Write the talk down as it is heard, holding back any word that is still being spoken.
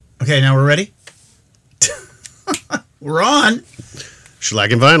Okay, now we're ready? We're on.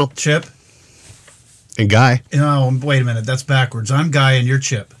 Shellac and Vinyl. Chip. And Guy. No, wait a minute. That's backwards. I'm Guy and you're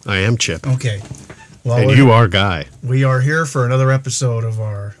Chip. I am Chip. Okay. Well, and you are Guy. We are here for another episode of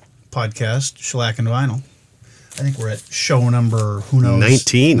our podcast, Shellac and Vinyl. I think we're at show number, who knows?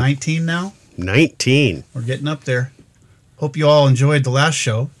 19. 19 now? 19. We're getting up there. Hope you all enjoyed the last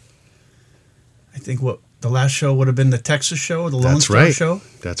show. I think the last show would have been the Texas show, the Lone Star show.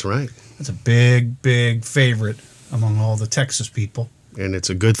 That's right. That's a big, big favorite among all the Texas people. And it's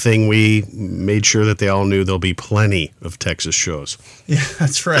a good thing we made sure that they all knew there'll be plenty of Texas shows. Yeah,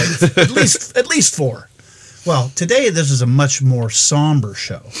 that's right. at least 4. Well, today this is a much more somber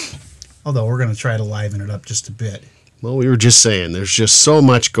show. Although we're going to try to liven it up just a bit. Well, we were just saying, there's just so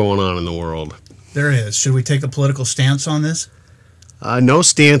much going on in the world. There is. Should we take a political stance on this? No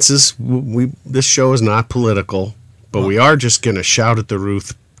stances. This show is not political, but we are just going to shout at the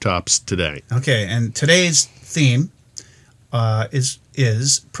rooftops today. Okay, and today's theme is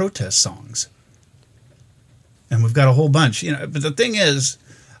protest songs. And we've got a whole bunch. But the thing is,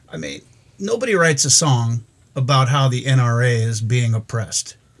 I mean, nobody writes a song about how the NRA is being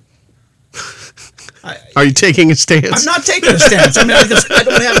oppressed. Are you taking a stance? I'm not taking a stance. I mean, I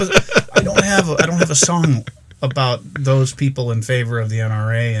don't have a song about those people in favor of the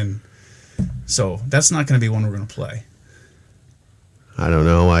NRA, and so that's not going to be one we're going to play. I don't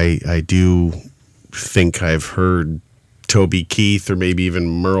know. I do think I've heard Toby Keith or maybe even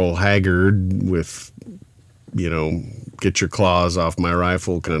Merle Haggard with, get your claws off my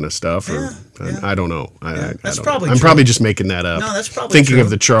rifle kind of stuff. Yeah. I don't know. That's I don't probably know. I'm true. probably just making that up. No, that's probably thinking true. of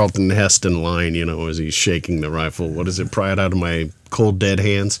the Charlton Heston line, as he's shaking the rifle. What is it? Pry it out of my cold dead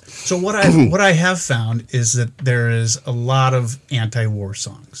hands. So what I have found is that there is a lot of anti-war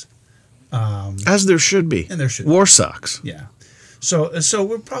songs. As there should be. And there should War socks. Yeah. So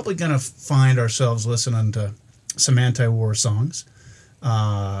we're probably going to find ourselves listening to some anti-war songs,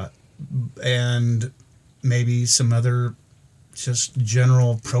 and maybe some other just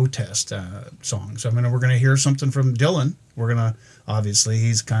general protest songs. I mean, we're going to hear something from Dylan. We're going to, obviously,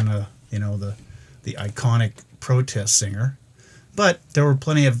 he's kind of, the iconic protest singer. But there were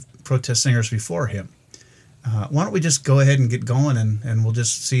plenty of protest singers before him. Why don't we just go ahead and get going, and we'll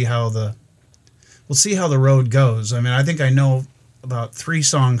just see how the road goes. I mean, I think I know about 3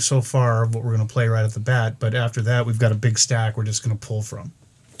 songs so far of what we're going to play right at the bat, but after that, we've got a big stack we're just going to pull from.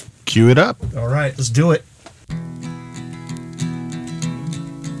 Cue it up. All right, let's do it.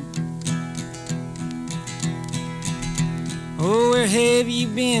 Oh, where have you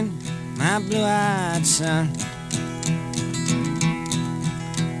been, my blue-eyed son?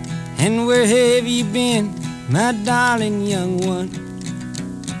 And where have you been, my darling young one?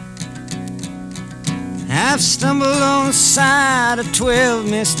 I've stumbled on the side of 12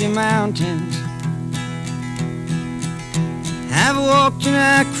 misty mountains. I've walked and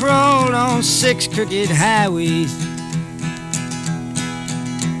I crawled on 6 crooked highways.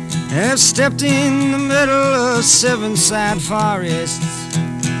 I've stepped in the middle of 7 sad forests.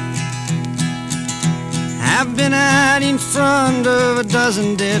 I've been out in front of a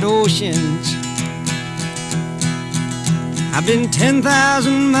dozen dead oceans. I've been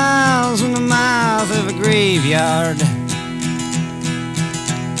 10,000 miles in the mouth of a graveyard.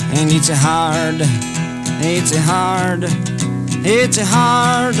 And it's a hard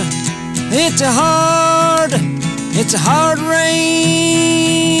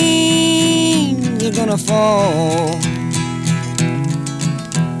rain you're gonna fall.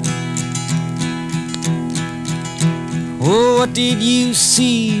 Oh, what did you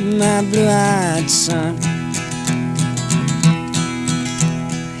see, my blue-eyed son?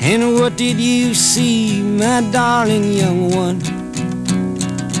 And what did you see, my darling young one?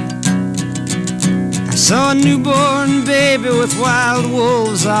 I saw a newborn baby with wild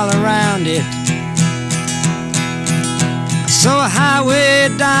wolves all around it. I saw a highway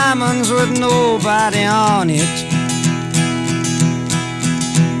of diamonds with nobody on it.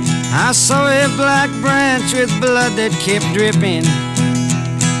 I saw a black branch with blood that kept dripping.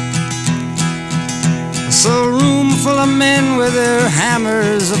 I saw a room full of men with their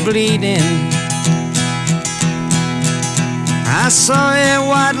hammers a-bleeding. I saw a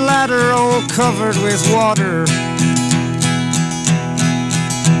white ladder all covered with water.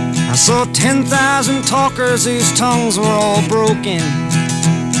 I saw 10,000 talkers whose tongues were all broken.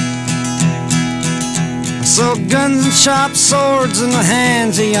 I saw guns and sharp swords in the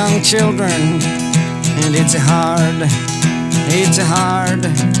hands of young children. And it's a hard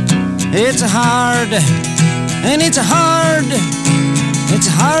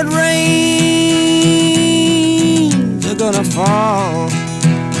rain they're gonna fall.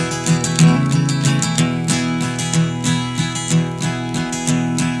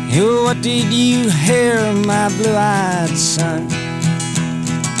 what did you hear, my blue-eyed son?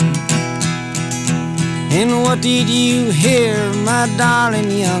 And what did you hear, my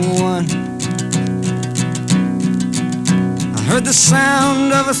darling young one? I heard the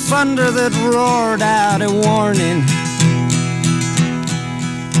sound of a thunder that roared out a warning.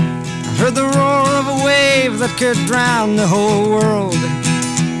 I heard the roar of a wave that could drown the whole world.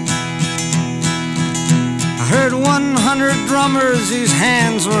 I heard 100 drummers whose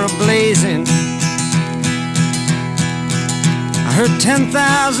hands were ablazing. I heard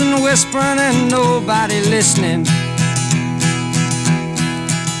 10,000 whispering and nobody listening.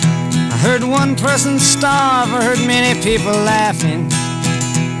 I heard one person starve, I heard many people laughing.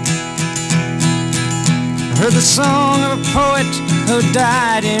 I heard the song of a poet who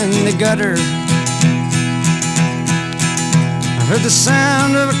died in the gutter. I heard the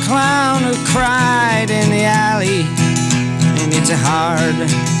sound of a clown who cried in the alley. And it's a hard,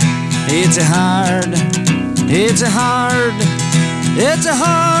 it's a hard, it's a hard, it's a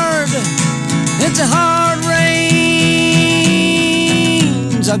hard, it's a hard rains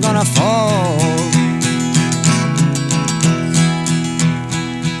are gonna fall.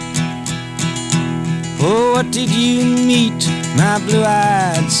 Oh, what did you meet, my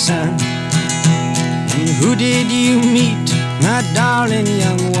blue-eyed son? And who did you meet, my darling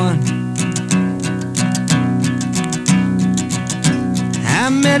young one? I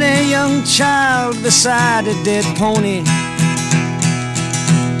met a young child beside a dead pony.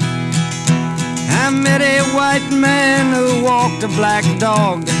 I met a white man who walked a black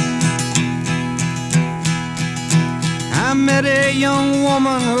dog. I met a young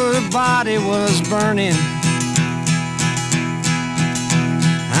woman whose body was burning.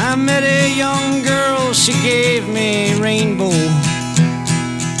 I met a young girl, she gave me a rainbow.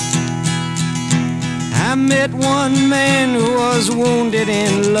 I met one man who was wounded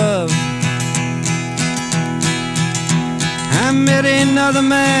in love. I met another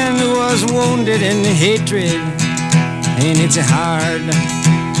man who was wounded in hatred. And it's a hard,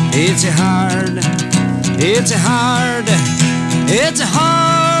 it's a hard, it's a hard, it's a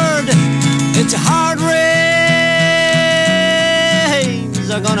hard, it's a hard rains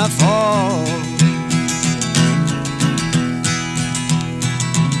are gonna fall.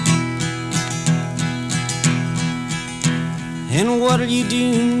 And what'll you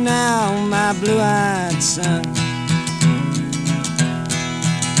do now, my blue-eyed son?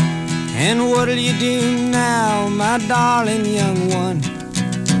 And what'll you do now, my darling young one?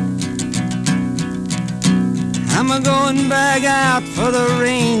 I'm a-going back out for the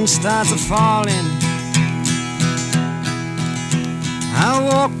rain starts a-falling. I'll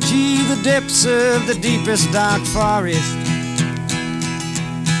walk to the depths of the deepest dark forest,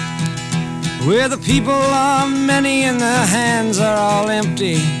 where the people are many and their hands are all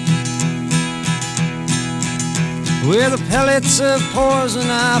empty, where the pellets of poison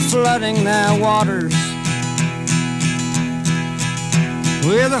are flooding their waters,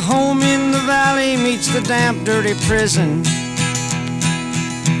 where the home in the valley meets the damp, dirty prison,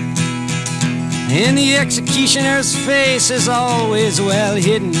 and the executioner's face is always well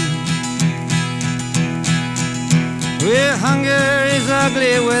hidden, where hunger is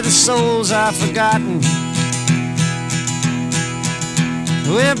ugly, where the souls are forgotten,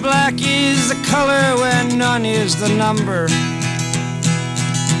 where black is the color, where none is the number.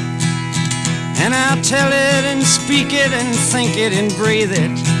 And I'll tell it and speak it and think it and breathe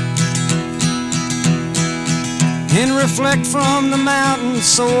it, and reflect from the mountains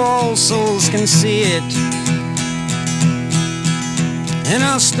so all souls can see it. And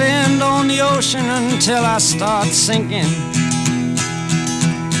I'll stand on the ocean until I start sinking,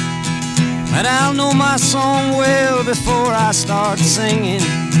 but I'll know my song well before I start singing.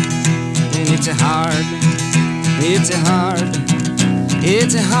 And it's a hard, it's a hard,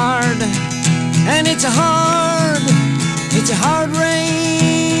 it's a hard, and it's a hard, it's a hard rains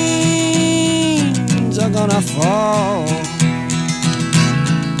are gonna fall.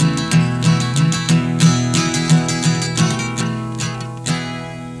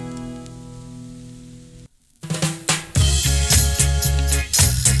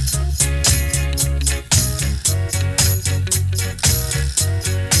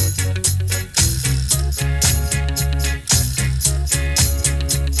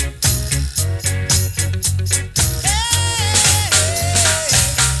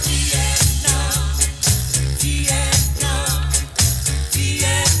 Vietnam,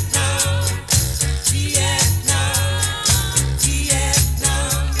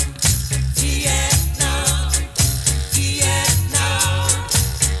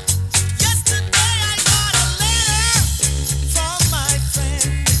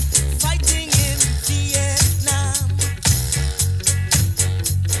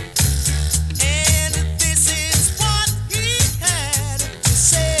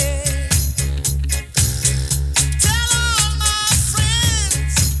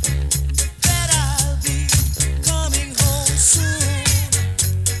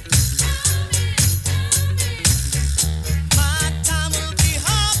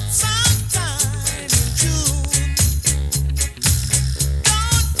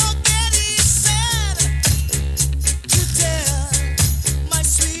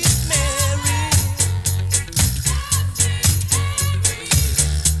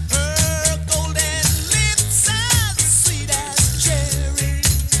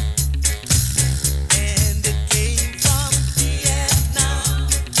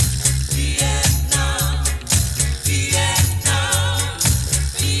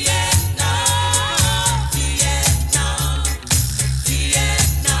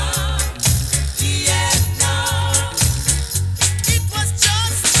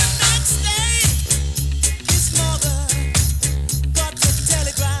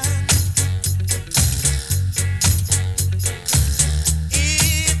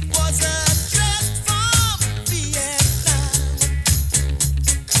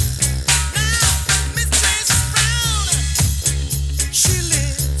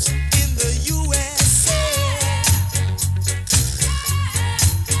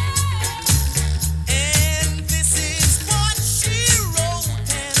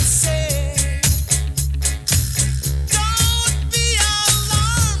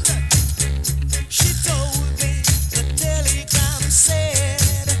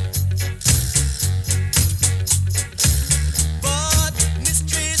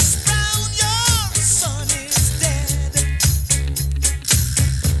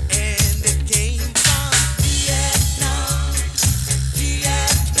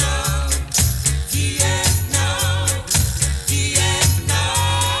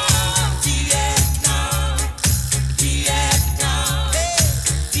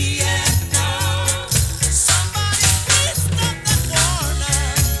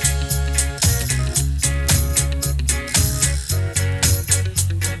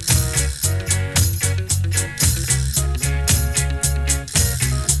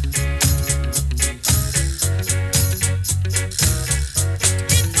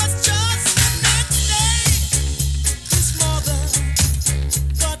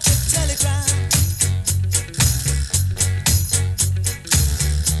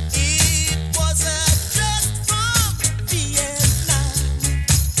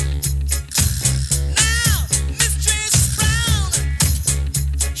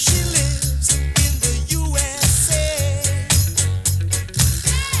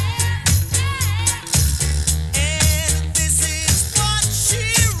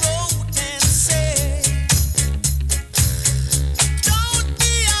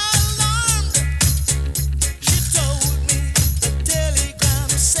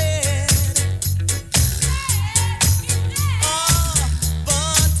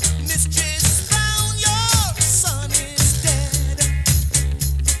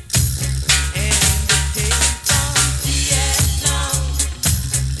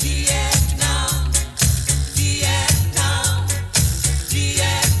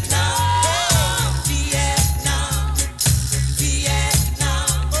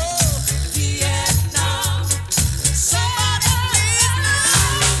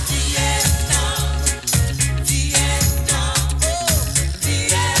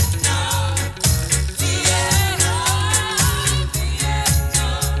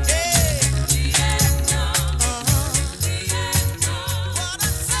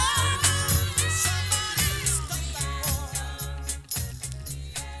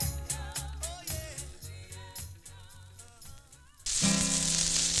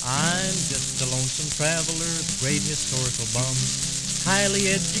 travelers, great historical bums.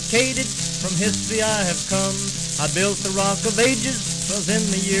 Highly educated, from history I have come. I built the Rock of Ages, 'twas in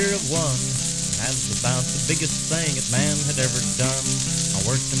the year of one. That was about the biggest thing that man had ever done. I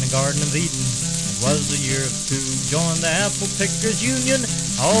worked in the Garden of Eden, it was the year of two. Joined the Apple Pickers Union,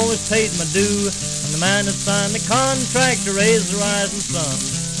 I always paid my due. And the man had signed the contract to raise the rising sun.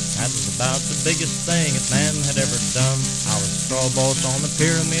 That was about the biggest thing that man had ever done. I was straw boss on the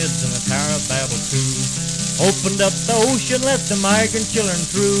pyramids and the Tower of Babel too. Opened up the ocean, let the migrant children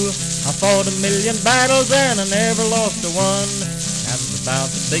through. I fought 1,000,000 battles and I never lost a one. That was about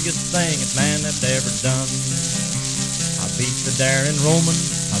the biggest thing that man had ever done. I beat the daring Roman,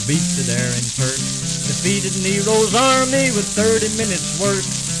 I beat the daring Turk. Defeated Nero's army with 30 minutes work.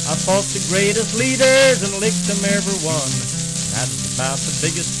 I fought the greatest leaders and licked them every one. That was about the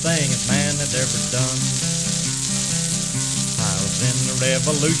biggest thing that man had ever done. I was in the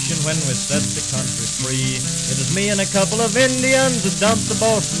revolution when we set the country free. It was me and a couple of Indians who dumped the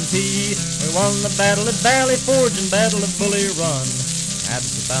Boston Tea. We won the battle at Valley Forge and battle of Bully Run. That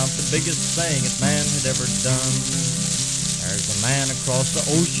was about the biggest thing that man had ever done. There's a man across the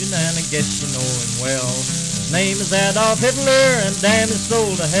ocean and I guess you know him well. His name is Adolf Hitler and damn his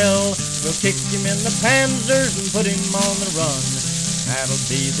soul to hell. We'll kick him in the panzers and put him on the run. That'll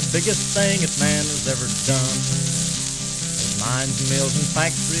be the biggest thing that man has ever done. Mines and mills and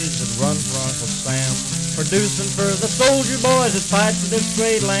factories that run for Uncle Sam, producing for the soldier boys that fight for this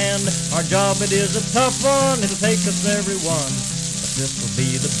great land. Our job, it is a tough one, it'll take us everyone, but this will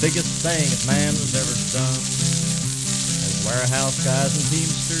be the biggest thing that man has ever done. There's warehouse guys and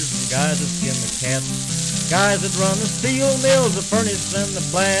teamsters and guys that skin the cats, guys that run the steel mills, the furnace and the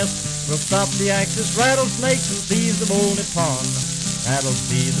blast. We'll stop the Axis rattlesnakes and thieves of old Nippon. That'll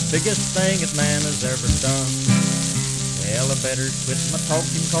be the biggest thing that man has ever done. Well, I better quit my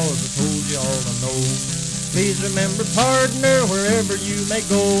talking cause I told you all I know. Please remember, partner, wherever you may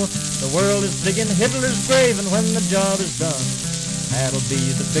go, the world is digging Hitler's grave and when the job is done, that'll be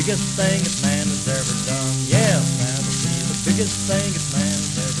the biggest thing that man has ever done. Yes, that'll be the biggest thing that man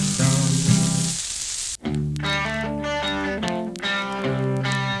has ever done.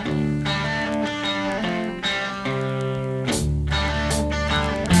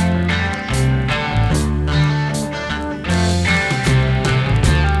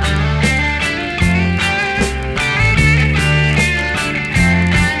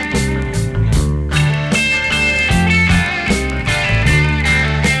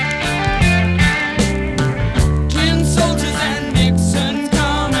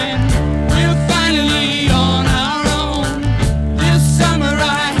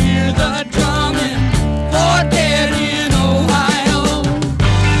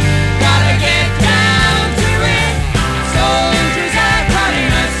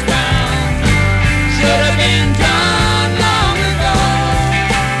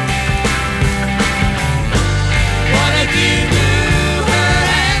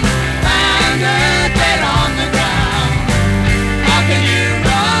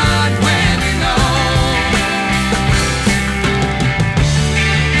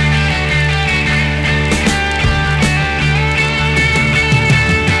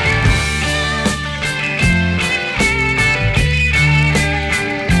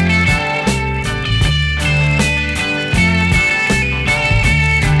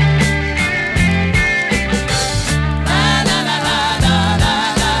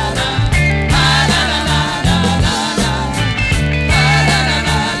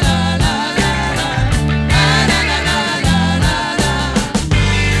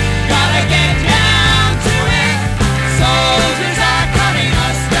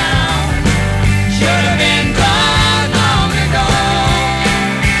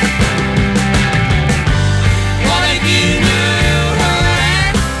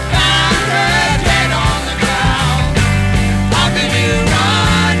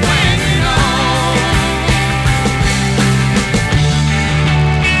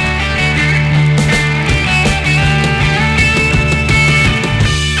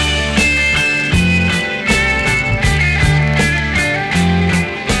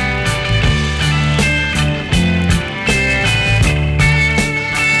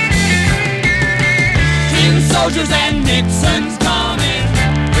 soldiers and Nixon's coming.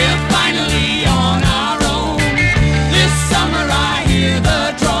 We're finally on our own. This summer I hear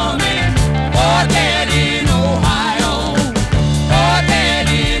the drumming. For dead in Ohio. For dead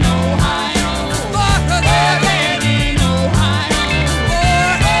in Ohio. For dead in Ohio.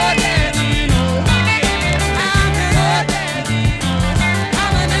 For dead in Ohio. I'm dead in Ohio.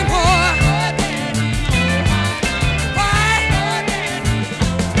 I'm an import. For dead in Ohio. Why? For dead in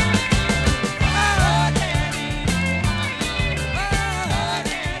Ohio.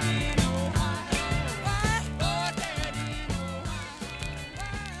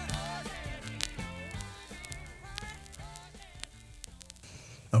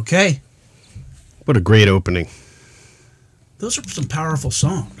 Okay. What a great opening. Those are some powerful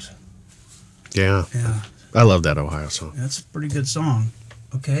songs. Yeah. Yeah. I love that Ohio song. That's a pretty good song.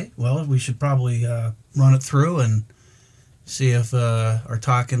 Okay. Well, we should probably run it through and see if our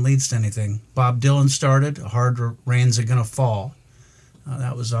talking leads to anything. Bob Dylan started, Hard Rain's Are Gonna Fall.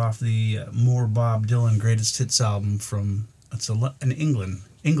 That was off the More Bob Dylan Greatest Hits album from, it's an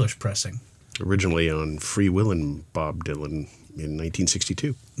English pressing. Originally on Free Willin' Bob Dylan in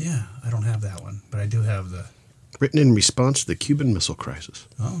 1962. Yeah, I don't have that one, but I do have the... Written in response to the Cuban Missile Crisis.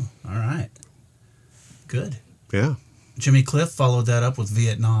 Oh, all right. Good. Yeah. Jimmy Cliff followed that up with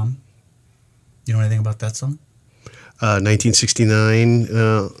Vietnam. You know anything about that song? 1969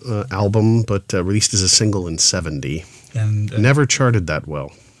 album, but released as a single in 70. And Never charted that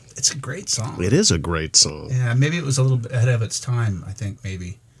well. it's a great song. It is a great song. Yeah, maybe it was a little bit ahead of its time, I think,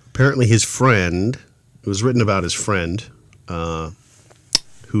 maybe. Apparently his friend, it was written about his friend,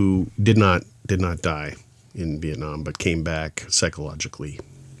 who did not die in Vietnam, but came back psychologically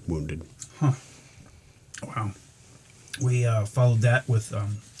wounded. Wow. We followed that with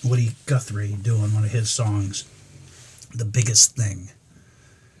Woody Guthrie doing one of his songs, The Biggest Thing.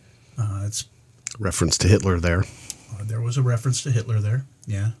 It's Reference to Hitler there. there was a reference to Hitler there.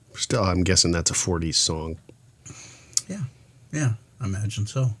 Yeah. Still, I'm guessing that's a 40s song. Yeah, I imagine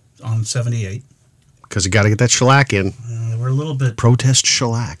so. On 78. Because you got to get that shellac in. We're a little bit... Protest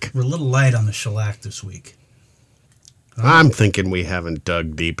shellac. We're a little light on the shellac this week. I'm thinking we haven't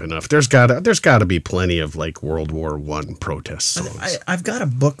dug deep enough. There's got to be plenty of like World War I protest songs. I've got a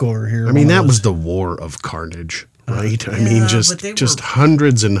book over here. I mean, that was the war of carnage, right? I mean, but just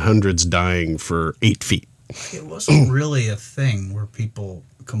hundreds and hundreds dying for 8 feet. It wasn't really a thing where people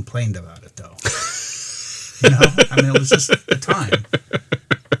complained about it, though. You know, I mean, it was just the time.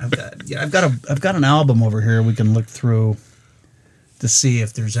 I've got an album over here we can look through to see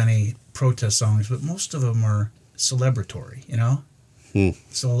if there's any protest songs, but most of them are celebratory. You know,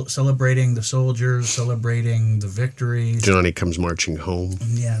 so celebrating the soldiers, celebrating the victories. Johnny Comes Marching Home.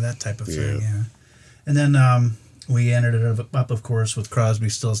 Yeah, that type of thing. Yeah, and then we ended it up, of course, with Crosby,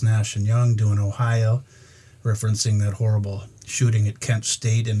 Stills, Nash and Young doing Ohio, referencing that horrible shooting at Kent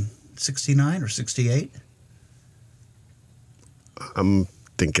State in '69 or '68. I'm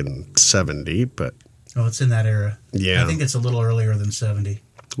thinking 70, but Oh, it's in that era. Yeah. I think it's a little earlier than 70.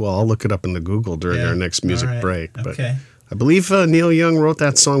 well, I'll look it up in the Google during Yeah. our next music All right. break. But Okay. I believe Neil Young wrote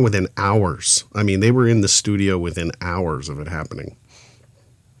that song within hours. I mean, they were in the studio within hours of it happening.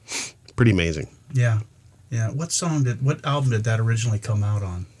 Pretty amazing. Yeah. Yeah. What album did that originally come out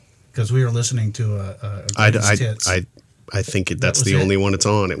on? Because we were listening to a Greatest Hits. I think that's was the it? only one it's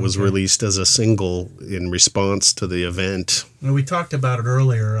on. It was Okay. released as a single in response to the event. Well, we talked about it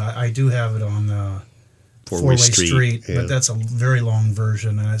earlier. I do have it on Four-Way Four-Way Street, yeah. but that's a very long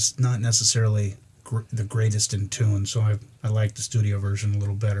version, and it's not necessarily the greatest in tune, so I like the studio version a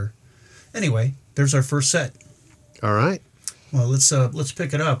little better. Anyway, there's our first set. All right. Well, let's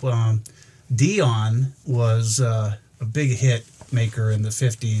pick it up. Dion was a big hit maker in the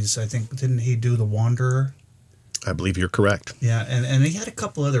 50s. I think, didn't he do The Wanderer? I believe you're correct. Yeah, and he had a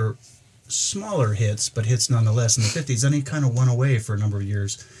couple other smaller hits, but hits nonetheless in the 50s. Then he kind of went away for a number of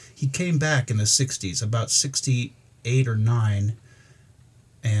years. He came back in the 60s, about 68 or 9,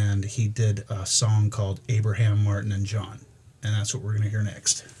 and he did a song called Abraham, Martin, and John. And that's what we're going to hear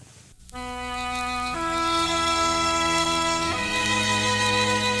next.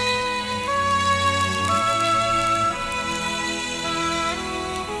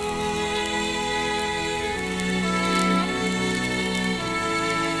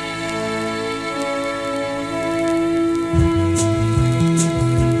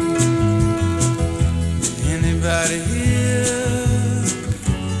 Anybody here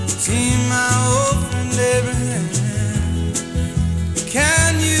seen my old friend Abraham?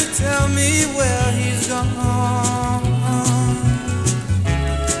 Can you tell me where he's gone?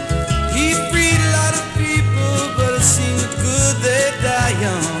 He freed a lot of people, but it seems good they die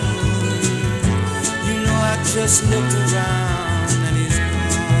young. You know, I just looked around and he's gone.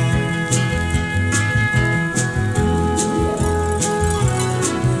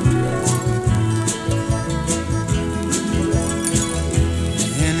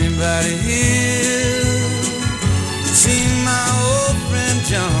 Anybody here seen my old friend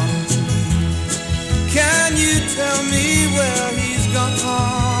John? Can you tell me where he's gone?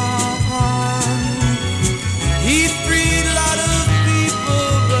 He freed a lot of people,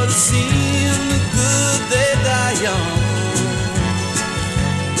 but it seemed good they die young.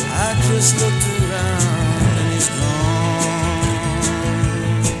 I just looked around and he's gone.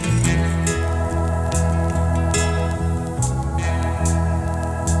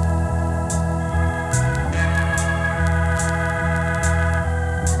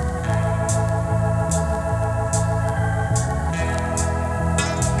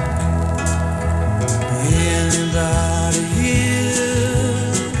 anybody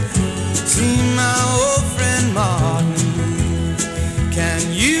here seen my old friend Martin? Can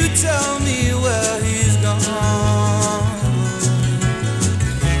you tell me where he's gone?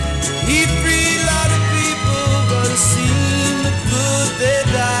 He freed a lot of people, but it seemed good they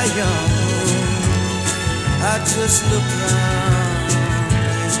die young. I just look round,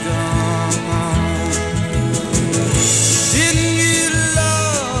 he's gone. Didn't you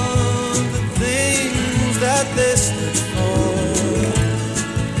love the things that they stood for?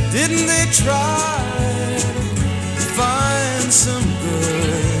 Didn't they try to find some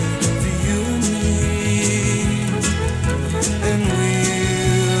good for you and me? And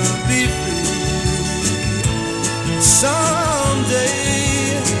we'll be free someday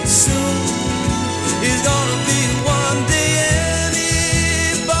soon. It's gonna be one day.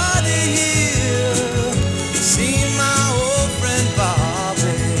 Anybody here seen my old friend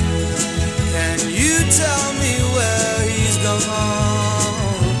Bobby? Can you tell me where he's gone?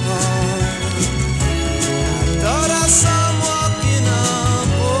 Thought I saw him walking up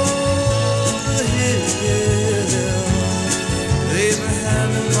over the hill. Abraham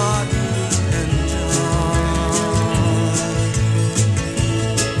and Martin and John.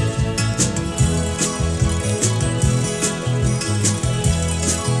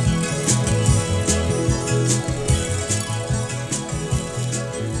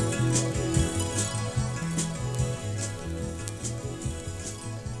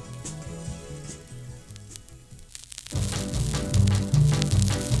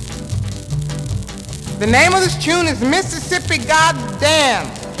 The name of this tune is Mississippi Goddamn.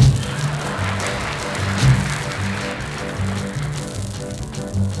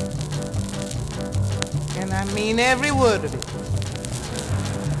 And I mean every word of it.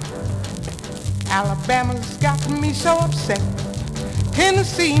 Alabama's got me so upset.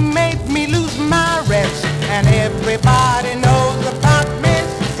 Tennessee made me lose my rest. And everybody knows about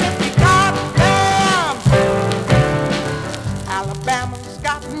Mississippi Goddamn. Alabama's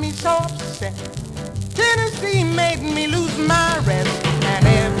got me so upset. Tennessee made me lose my rest. And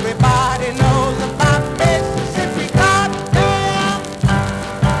everybody knows about Mississippi Goddamn.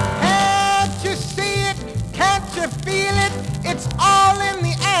 Can't you see it? Can't you feel it? It's all in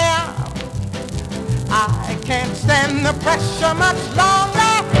the air. I can't stand the pressure much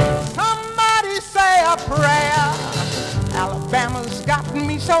longer. Somebody say a prayer. Alabama's gotten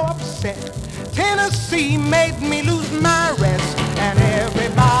me so upset. Tennessee made me lose my rest. And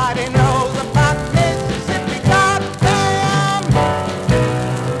everybody knows about Mississippi Goddamn.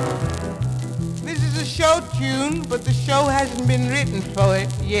 This is a show tune, but the show hasn't been written for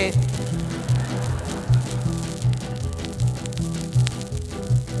it yet.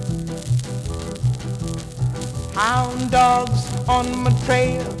 Hound dogs on my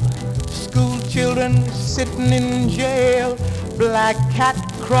trail, school children sitting in jail, black cat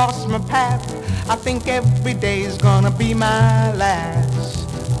cross my path. I think every day's gonna be my last.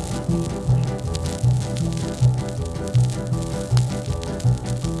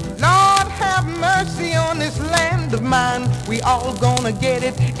 Lord have mercy on this land of mine. We all gonna get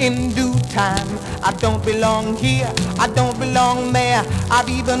it in due time. I don't belong here, I don't belong there. I've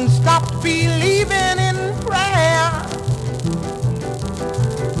even stopped believing in prayer.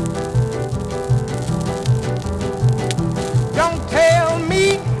 Don't tell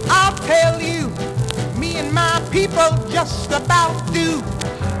me, I'll tell you. Me and my people just about do.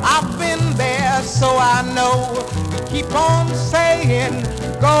 I've been there, so I know. Keep on saying,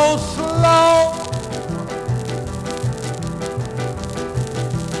 go slow.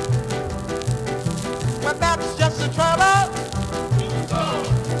 But that's just the trouble.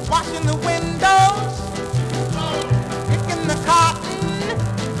 Washing the windows, picking the cotton.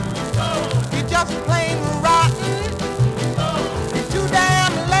 You're just plain rotten. You're too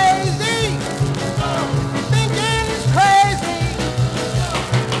damn lazy. You're thinking it's crazy.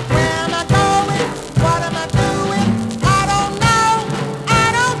 Where am I going? What am I doing? I don't know. I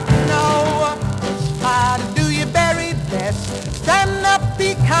don't know. Just try to do your very best. Stand up, be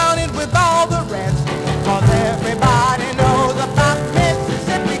counted with all the rest. 'Cause everybody knows about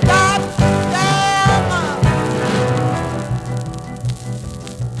Mississippi Goddamn.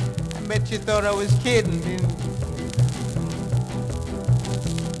 I bet you thought I was kidding, didn't you?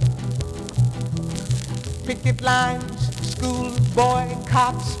 Picket lines, school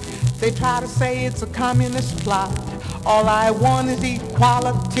boycotts. They try to say it's a communist plot. All I want is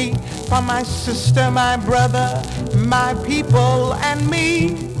equality for my sister, my brother, my people, and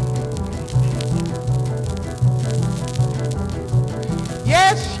me.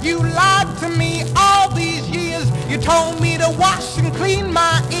 Yes, you lied to me all these years. You told me to wash and clean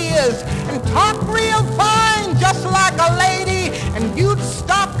my ears and talk real fine just like a lady, and you'd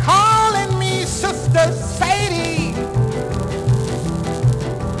stop calling me Sister Sadie.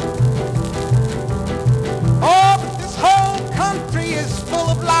 Oh, but this whole country is full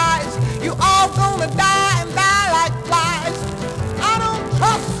of lies. You all gonna die and die like flies. I don't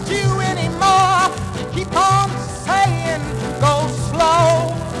trust you anymore. Keep on saying, go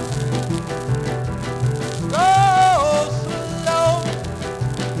slow. Go slow.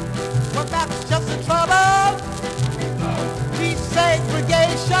 But that's just the trouble.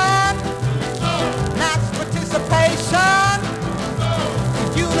 Desegregation, mass participation,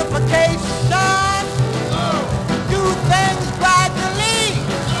 unification, do things gradually,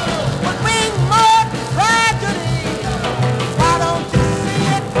 but bring more tragedy. Why don't you see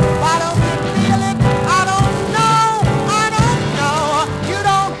it? Why don't you feel it? I don't know. You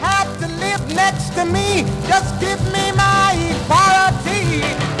don't have to live next to me. Just give me my equality.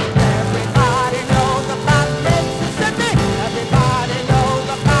 Everybody knows about Mississippi. Everybody knows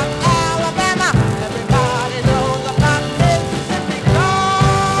about Alabama. Everybody knows about Mississippi. Goddamn!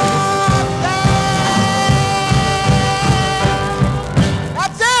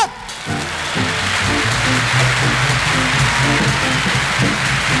 That's it!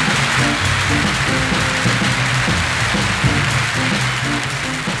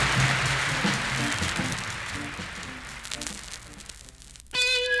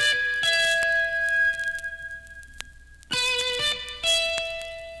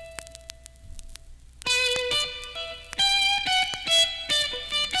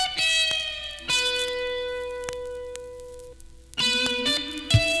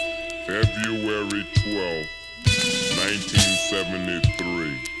 February 12th,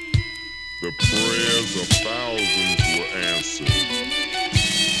 1973. The prayers of thousands were answered.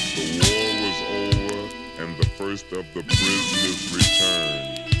 The war was over and the first of the prisoners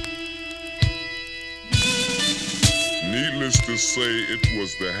returned. Needless to say, it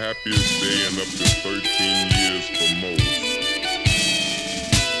was the happiest day in up to 13 years for most.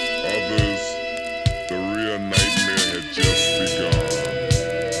 Others, the real nightmare had just begun.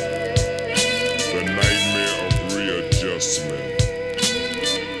 The nightmare of readjustment.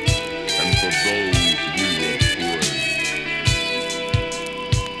 And for those we will pray.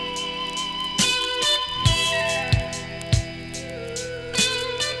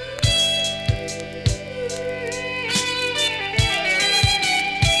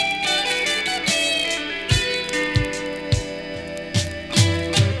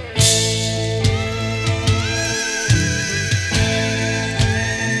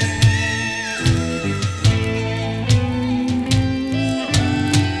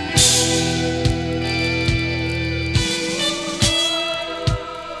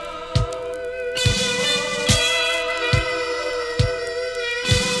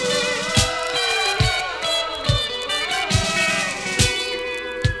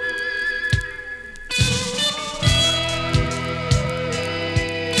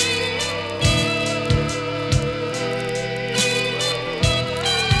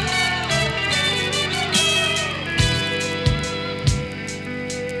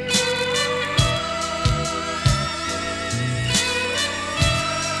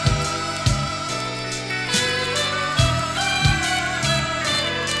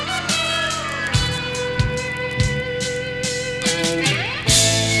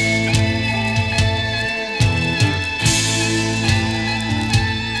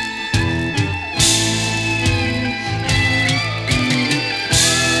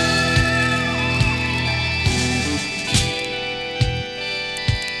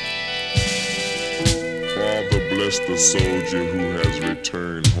 Bless the soldier who has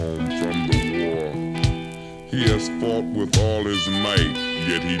returned home from the war. He has fought with all his might,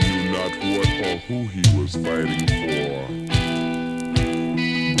 yet he knew not what or who he was fighting for.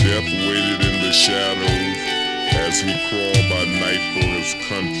 Death waited in the shadows as he crawled by night for his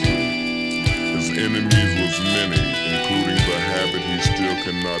country. His enemies was many, including the habit he still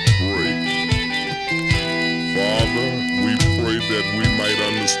cannot break. Father, we pray that we might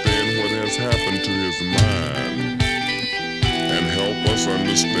understand what has happened to his mind and help us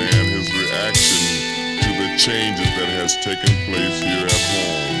understand his reaction to the changes that has taken place here at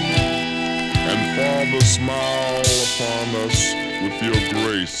home. And Father, smile upon us with your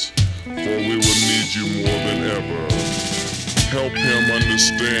grace, for we will need you more than ever. Help him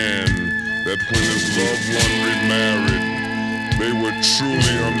understand that when his loved one remarried, they were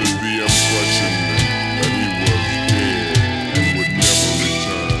truly under the impression that he was dead and would never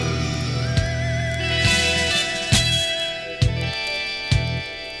return.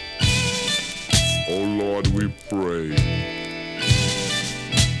 Oh Lord, we pray.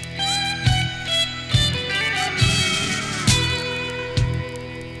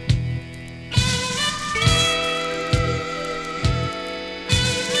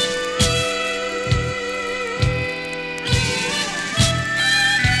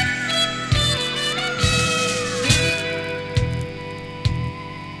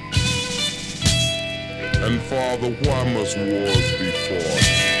 endless wars be fought.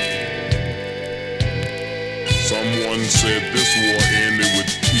 Someone said this war ended with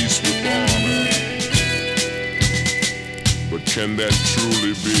peace with honor. But can that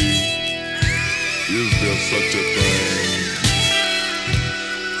truly be? Is there such a thing?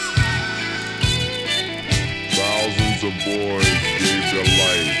 Thousands of boys gave their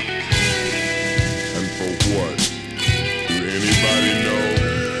life. And for what? Do anybody know?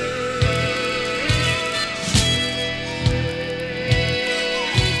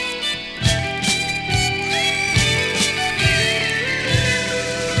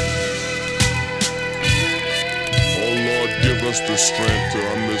 Oh Lord, give us the strength to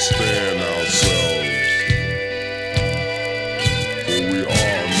understand ourselves. For we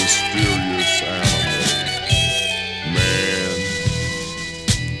are mysterious animals. Man.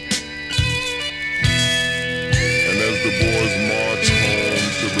 And as the boys march home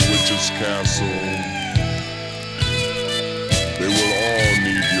to the witch's castle, they will all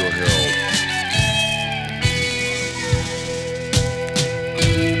need your help.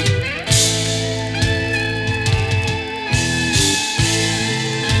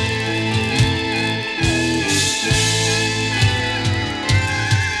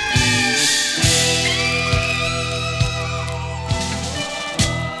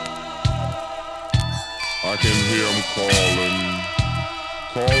 I can hear him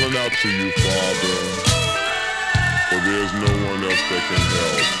calling out to you, Father, for there's no one else that can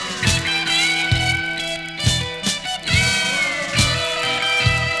help.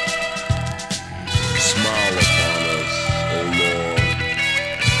 Smile upon us, O Lord,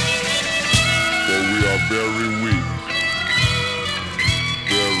 for we are very weak,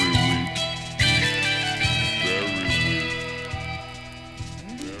 very weak, very weak,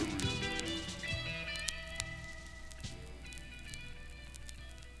 very weak.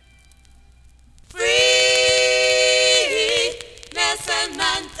 Freeness and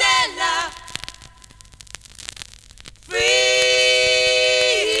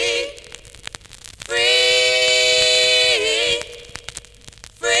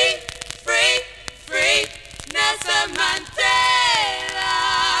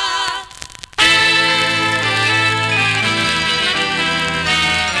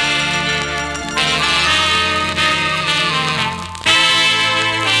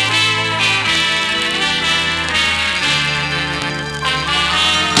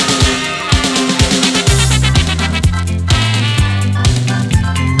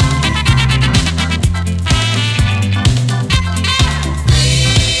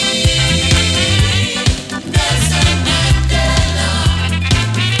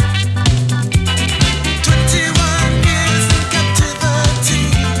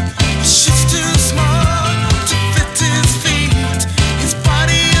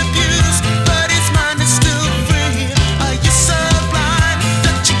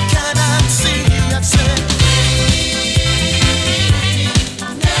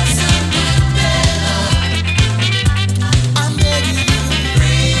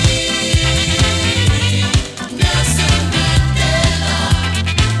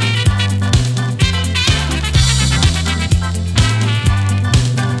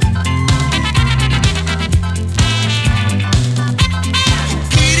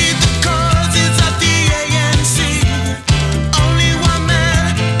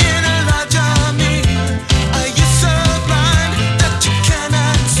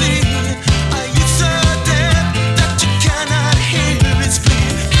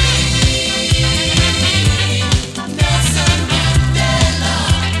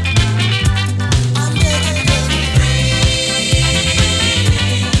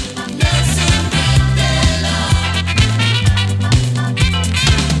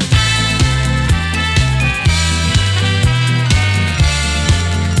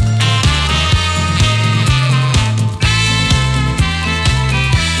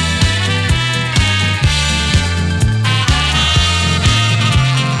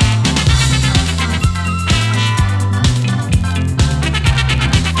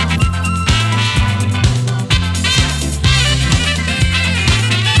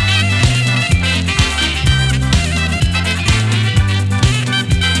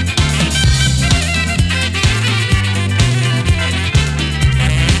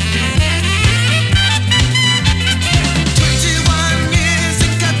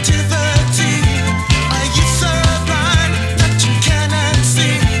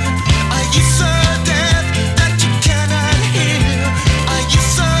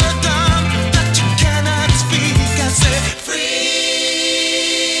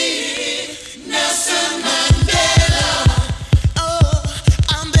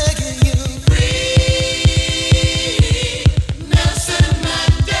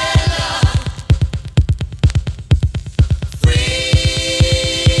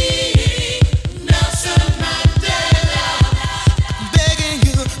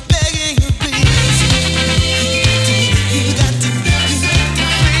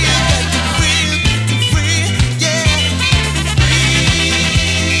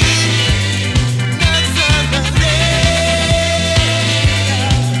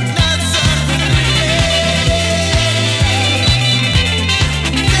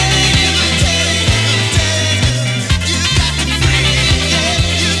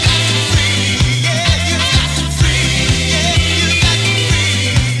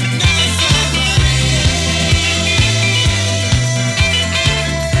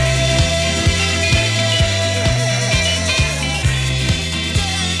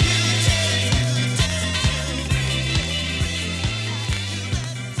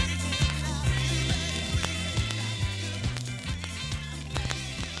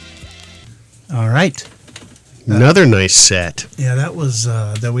All right. Another nice set. Yeah, that was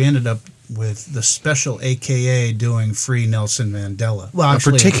that we ended up with the special AKA doing Free Nelson Mandela. Well, A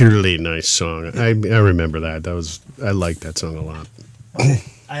actually, particularly nice song. I remember that. I liked that song a lot. I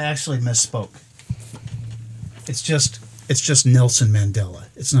actually misspoke. It's just Nelson Mandela.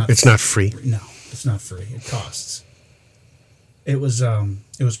 It's not. It's not free. No, it's not free. It costs. It was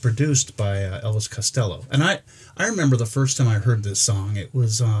produced by Elvis Costello, and I remember the first time I heard this song. It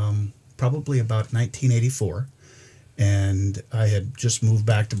was probably about 1984, and I had just moved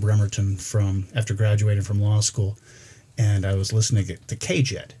back to Bremerton after graduating from law school, and I was listening to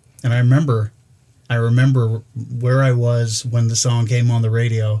K-Jet, and I remember where I was when the song came on the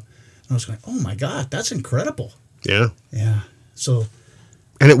radio, and I was going, "Oh my God, that's incredible!" Yeah. Yeah. So.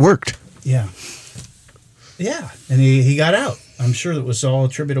 And it worked. Yeah. Yeah, and he got out. I'm sure it was all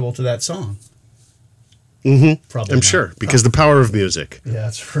attributable to that song. Mm-hmm. Probably I'm not. sure, because the power of music. Yeah,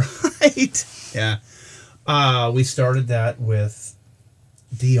 that's right. Yeah. We started that with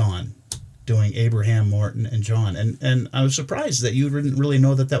Dion doing Abraham, Morton, and John. And I was surprised that you didn't really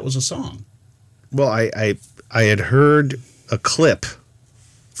know that was a song. Well, I had heard a clip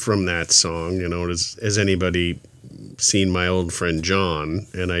from that song, has anybody seen My Old Friend John?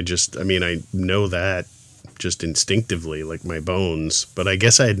 And I know that just instinctively, like my bones, but I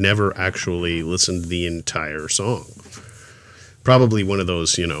guess I had never actually listened to the entire song. Probably one of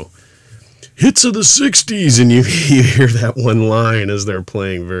those, hits of the 60s, and you hear that one line as they're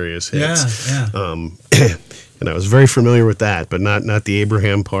playing various hits. Yeah. And I was very familiar with that, but not the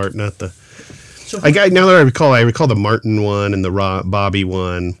Abraham part, not the... So now that I recall the Martin one and the Bobby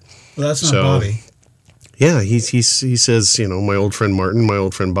one. Well, that's not Bobby. Yeah, he says, my old friend Martin, my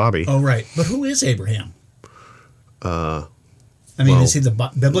old friend Bobby. Oh, right. But who is Abraham? Is he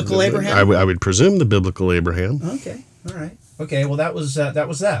the biblical Abraham? I would presume the biblical Abraham. Okay. All right. Okay. Well, that was that. That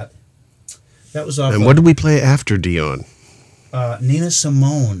was off. And what did we play after Dion? Nina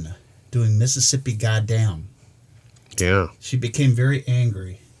Simone doing Mississippi Goddamn. Yeah. She became very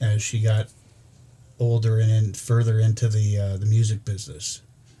angry as she got older and further into the music business.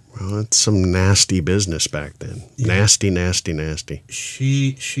 Well, it's some nasty business back then. Yeah. Nasty, nasty, nasty.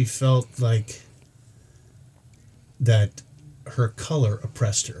 She felt like that her color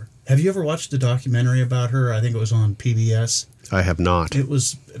oppressed her. Have you ever watched the documentary about her? I think it was on PBS. I have not. It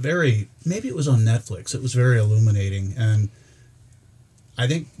was maybe it was on Netflix. It was very illuminating, and I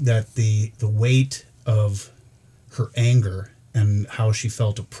think that the weight of her anger and how she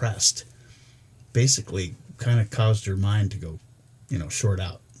felt oppressed basically kind of caused her mind to go, short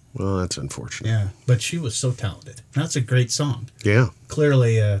out. Well, that's unfortunate. Yeah, but she was so talented. That's a great song. Yeah.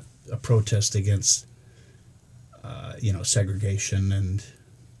 Clearly a protest against, segregation and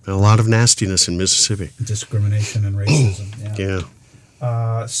a lot of nastiness in Mississippi. Discrimination and racism. Yeah.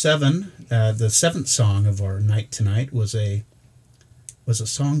 The seventh song of our night tonight was a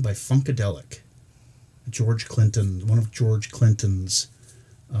song by Funkadelic. One of George Clinton's,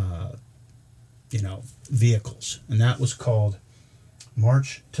 vehicles, and that was called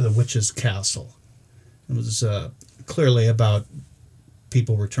March to the Witch's Castle. It was clearly about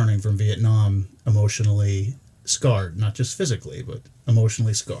people returning from Vietnam emotionally scarred, not just physically, but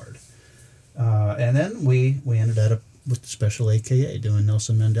emotionally scarred. And then we ended up with the special AKA doing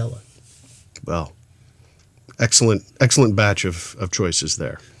Nelson Mandela. Well, excellent batch of choices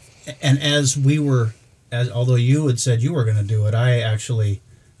there. And although you had said you were going to do it, I actually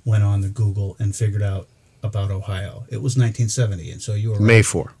went on the Google and figured out about Ohio. It was 1970, and so you were right. May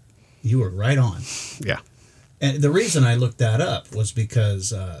 4. You were right on. Yeah. And the reason I looked that up was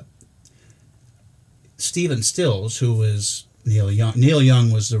because Stephen Stills, who was Neil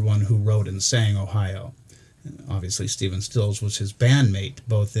Young was the one who wrote and sang Ohio. And obviously, Stephen Stills was his bandmate,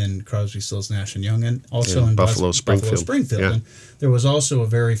 both in Crosby, Stills, Nash & Young, and also in Buffalo Springfield. Yeah. And there was also a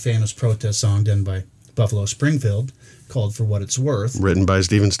very famous protest song done by Buffalo Springfield called For What It's Worth. Written by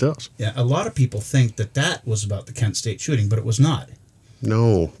Stephen Stills. Yeah, a lot of people think that was about the Kent State shooting, but it was not.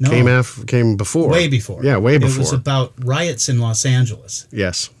 No. Came before. Way before. Yeah, way before. It was about riots in Los Angeles.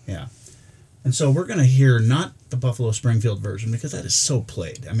 Yes. Yeah. And so we're going to hear not the Buffalo Springfield version because that is so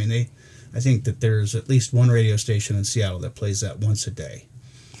played. I mean, I think that there's at least one radio station in Seattle that plays that once a day.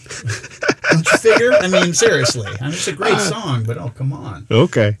 Don't you figure? I mean, seriously. I mean, it's a great song, but come on.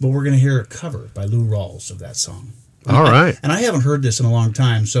 Okay. But we're going to hear a cover by Lou Rawls of that song. All right. And I haven't heard this in a long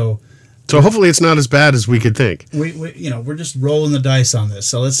time, so hopefully it's not as bad as we could think. We're just rolling the dice on this,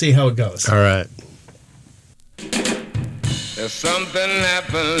 so let's see how it goes. All right. There's something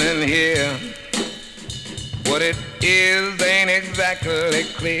happening here. What it is ain't exactly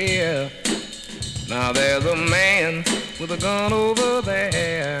clear. Now there's a man with a gun over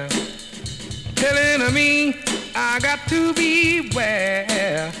there. me, I got to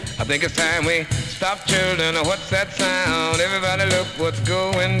beware. I think it's time we stop, children. What's that sound? Everybody look what's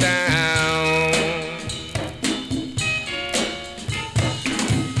going down.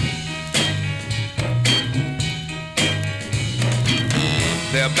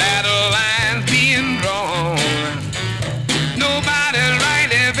 There are battle lines being drawn. Nobody's right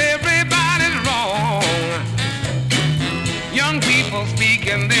if everybody's wrong. Young people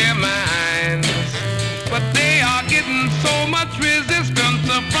speaking their minds, but they are getting so much resistance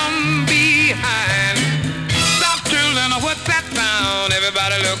from behind. Stop, children, what's that sound?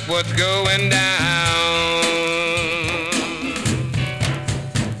 Everybody look what's going down.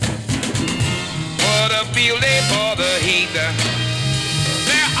 What a field day for the heat.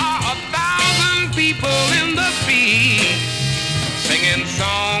 There are 1,000 people in the street singing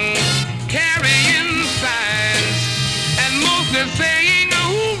songs, carrying signs, and mostly saying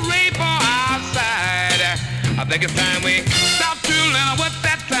hooray for our side. I think it's time we stop, children. What's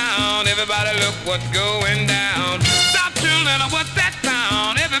that sound? Everybody look what's going down. Stop, children. What's that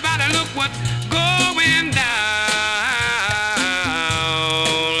sound? Everybody look what's going down.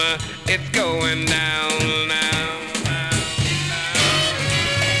 It's going down now.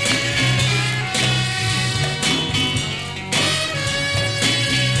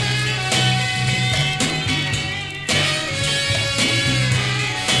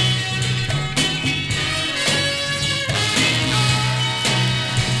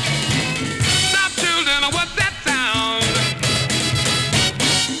 Stop, children, what's that sound?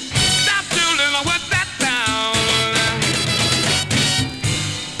 Stop, children, what's that sound?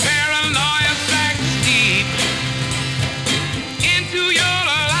 Paranoia strikes deep into your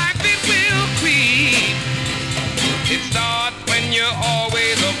life, it will creep. It starts when you're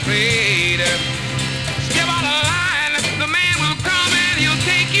always afraid. Step out of line, the man will come and he'll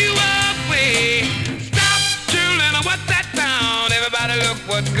take you away. Stop, children, what's that sound? Everybody look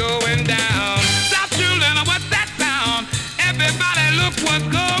what's going down. Stop, children, what's that sound? Everybody look what's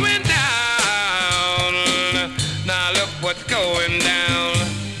going down. Now look what's going down.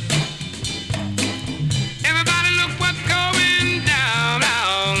 Everybody look what's going down.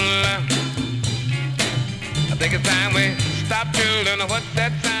 I think it's time we stop, children. What's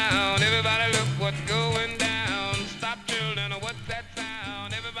that sound? Everybody look what's going down. Stop, children. What's that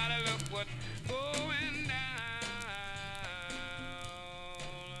sound? Everybody look what's going down.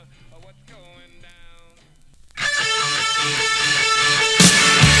 What's going down?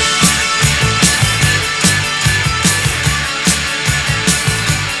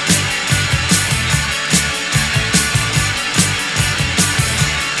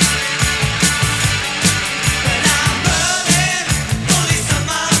 When I'm running, only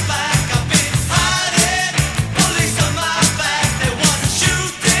somebody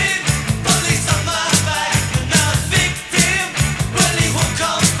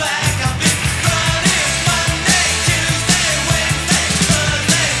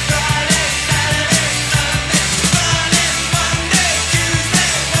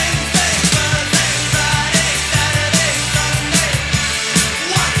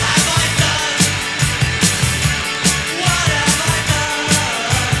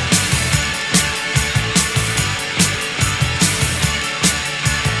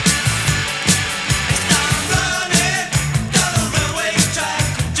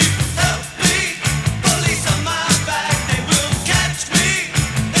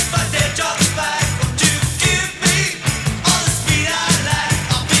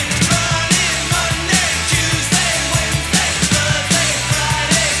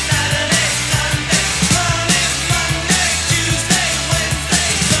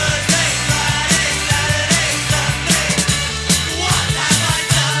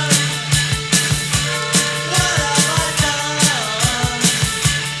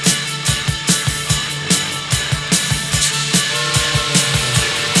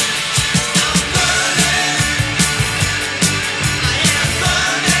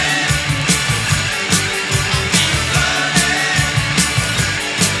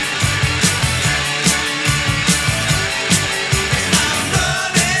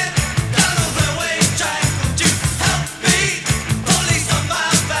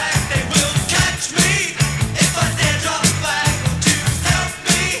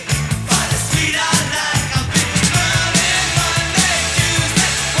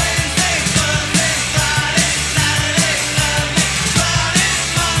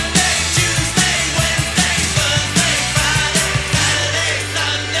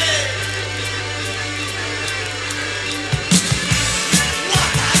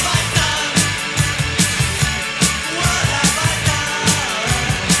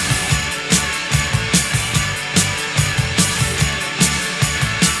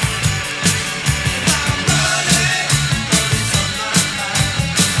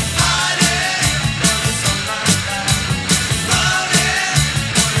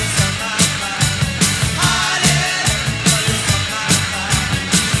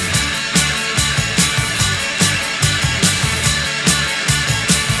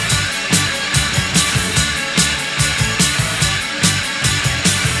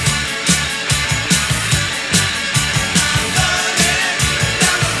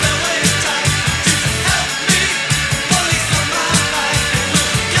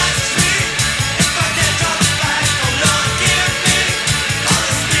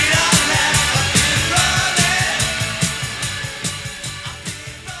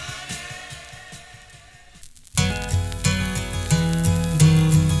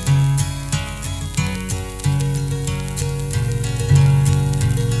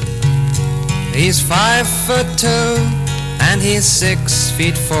He's 5'2" and he's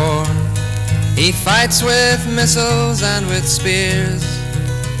 6'4". He fights with missiles and with spears.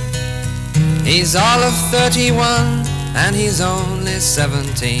 He's all of 31 and he's only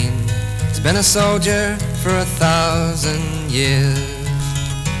 17. He's been a soldier for 1,000 years.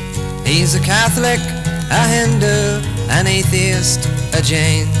 He's a Catholic, a Hindu, an atheist, a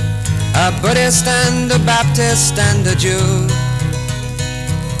Jain, a Buddhist and a Baptist and a Jew.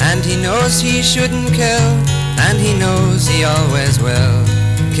 And he knows he shouldn't kill, and he knows he always will.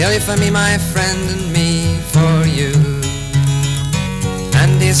 Kill you for me, my friend, and me for you.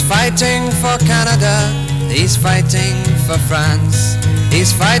 And he's fighting for Canada, he's fighting for France,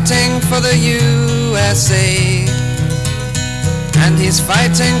 he's fighting for the USA. And he's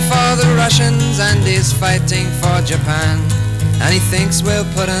fighting for the Russians, and he's fighting for Japan. And he thinks we'll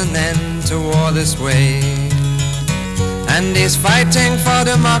put an end to war this way. And he's fighting for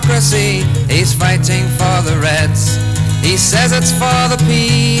democracy, he's fighting for the Reds. He says it's for the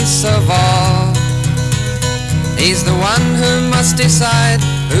peace of all. He's the one who must decide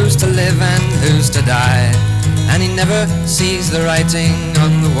who's to live and who's to die. And he never sees the writing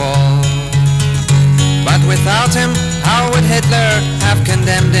on the wall. But without him, how would Hitler have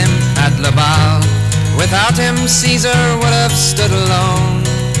condemned him at Laval? Without him, Caesar would have stood alone.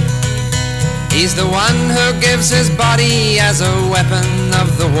 He's the one who gives his body as a weapon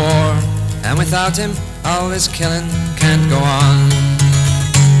of the war. And without him, all this killing can't go on.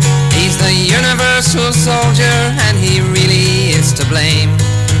 He's the universal soldier, and he really is to blame.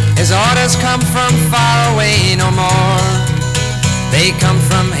 His orders come from far away no more. They come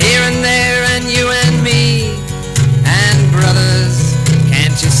from here and there and you and me. And brothers,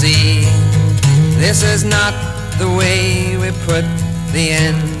 can't you see? This is not the way we put the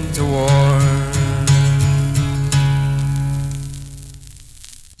end to war.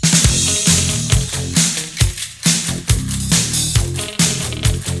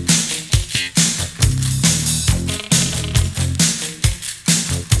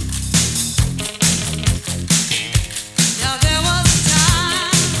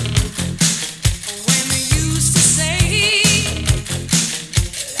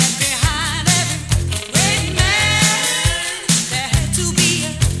 Behind every great man, there had to be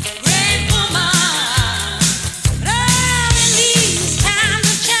a great woman.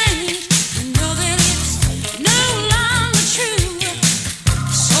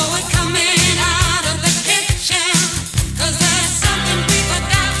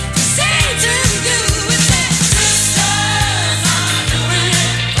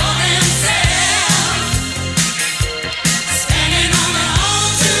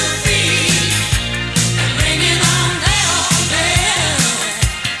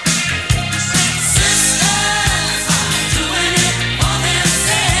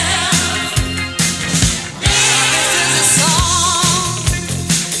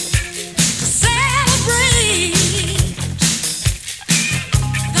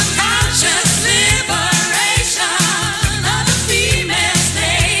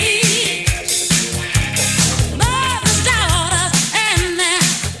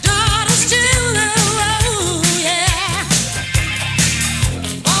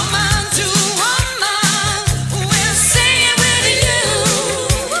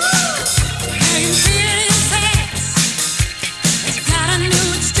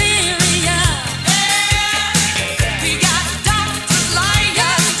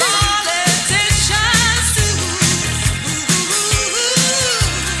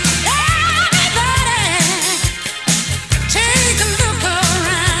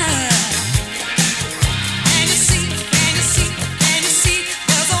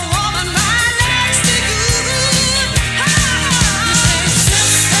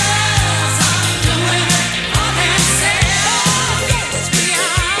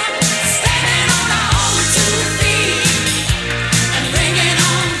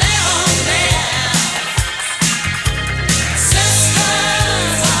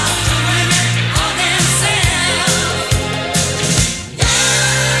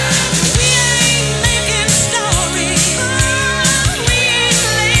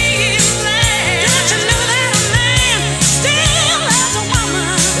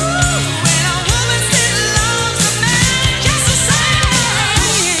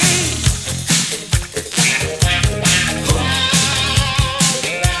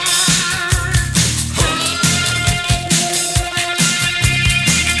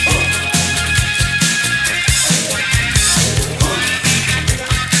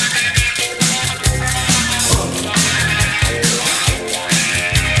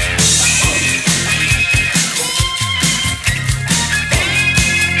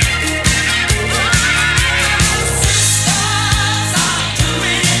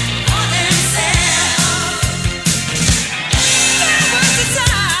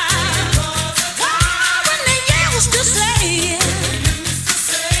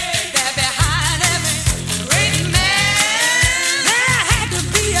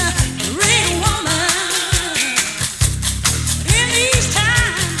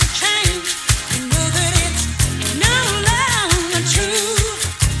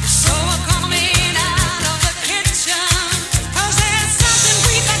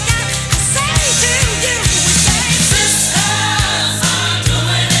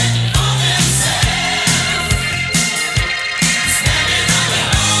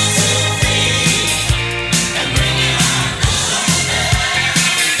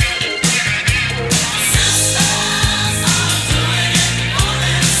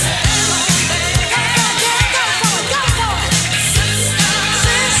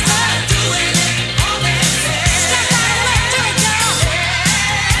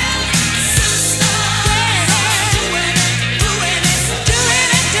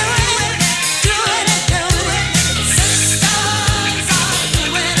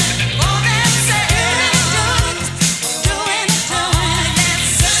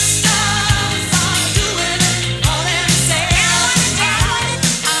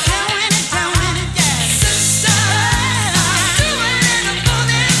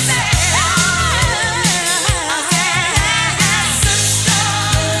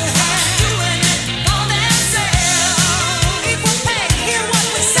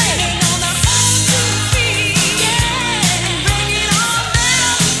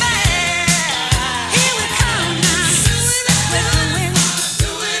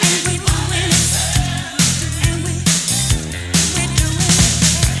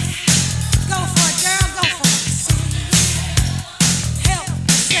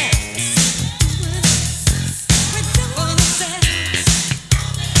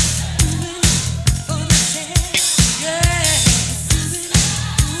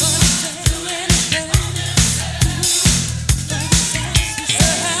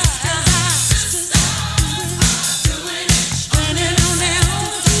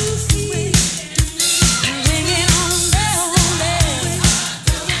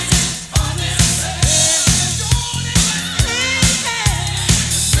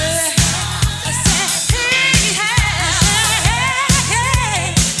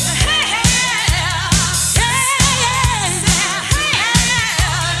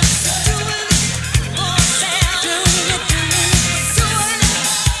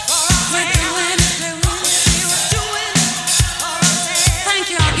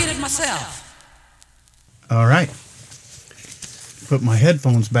 All right. Put my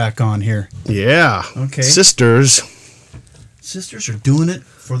headphones back on here. Yeah. Okay. Sisters. Sisters are doing it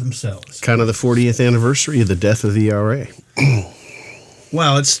for themselves. Kind of the 40th anniversary of the death of the ERA.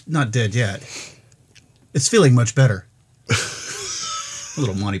 Well, it's not dead yet. It's feeling much better. A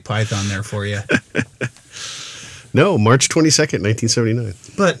little Monty Python there for you. No, March 22nd, 1979.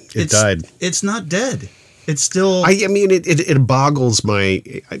 But It died. It's not dead. It's still... I mean, it boggles my,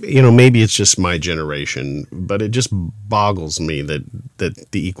 maybe it's just my generation, but it just boggles me that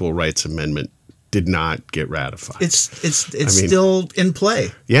the Equal Rights Amendment did not get ratified. It's still in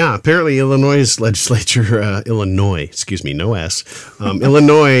play. Yeah, apparently Illinois legislature, Illinois, no S,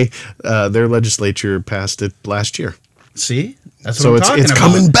 Illinois, their legislature passed it last year. See? That's what So I'm talking it's about.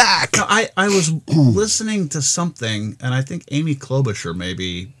 coming back. No, I was listening to something, and I think Amy Klobuchar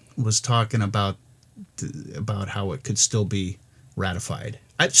maybe was talking about how it could still be ratified.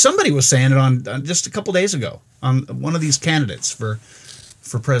 Somebody was saying it on just a couple days ago on one of these candidates for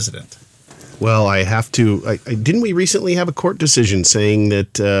president. Well, I have to. Didn't we recently have a court decision saying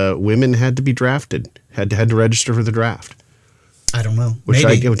that women had to be drafted, had to register for the draft? I don't know. Which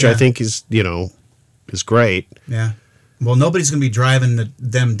Maybe, I think is is great. Yeah. Well, nobody's going to be driving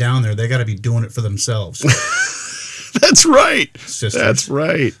them down there. They got to be doing it for themselves. That's right. Sisters. That's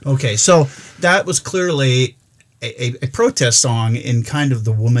right. Okay, so that was clearly a protest song in kind of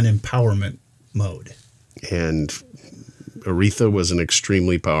the woman empowerment mode. And Aretha was an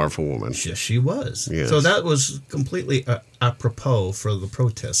extremely powerful woman. Yes, she was. Yes. So that was completely apropos for the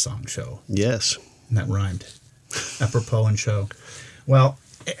protest song show. Yes. And that rhymed. Apropos and show. Well,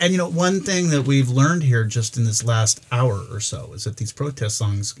 and one thing that we've learned here just in this last hour or so is that these protest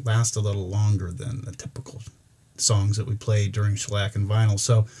songs last a little longer than the typical songs that we play during Shellac and Vinyl.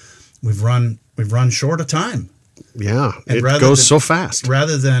 So we've run short of time. Yeah, And it rather goes than- so fast.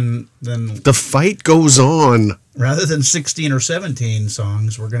 Rather than The fight goes on. rather than 16 or 17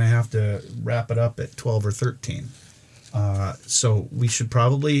 songs, we're going to have to wrap it up at 12 or 13. So we should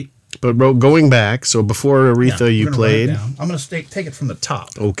probably... But going back, so before Aretha, I'm you gonna played. write it down. I'm going to take it from the top.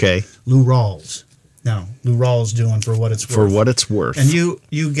 Okay, Lou Rawls. Now, Lou Rawls doing For What It's Worth. for what it's worth. And you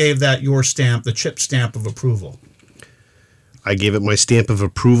gave that your stamp, the chip stamp of approval. I gave it my stamp of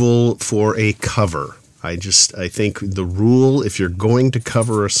approval for a cover. I think the rule, if you're going to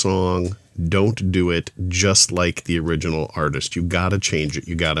cover a song, don't do it just like the original artist. You got to change it.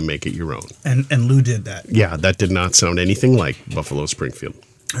 You got to make it your own. And Lou did that. Yeah, that did not sound anything like Buffalo Springfield.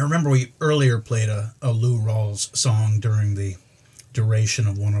 I remember we earlier played a Lou Rawls song during the duration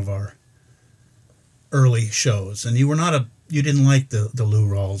of one of our early shows, and you didn't like the Lou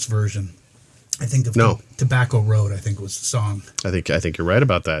Rawls version. I think of No. Tobacco Road, I think was the song. I think you're right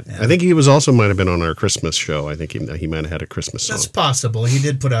about that. Yeah. I think he might have been on our Christmas show. I think he might have had a Christmas song. That's possible. He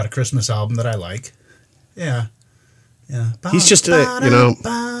did put out a Christmas album that I like. Yeah. Yeah. He's just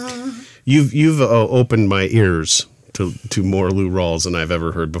you've opened my ears to more Lou Rawls than I've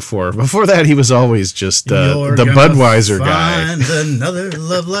ever heard before. Before that, he was always just You're the gonna Budweiser guy. Find another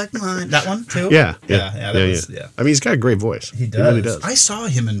love like mine. That one too? Yeah. That was. I mean, he's got a great voice. He does. really does. I saw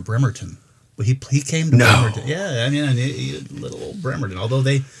him in Bremerton. He came to Bremerton. Yeah, I mean, little old Bremerton. Although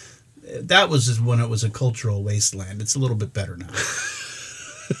that was just when it was a cultural wasteland. It's a little bit better now.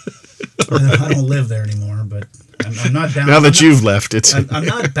 I don't live there anymore, but I'm not down. Now that you've left, it's I'm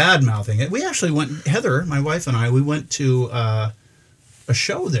not bad mouthing it. We actually went. Heather, my wife and I, we went to a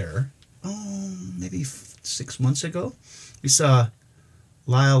show there. Oh, maybe 6 months ago. We saw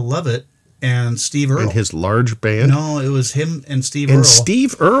Lyle Lovett and Steve Earle. and his large band. No, it was him and Steve and Earle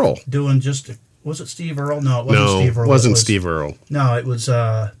Steve Earle. doing just. Was it Steve Earle? No, it wasn't No, Steve Earle. wasn't Steve Earle. No, it was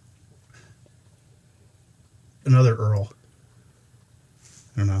another Earle.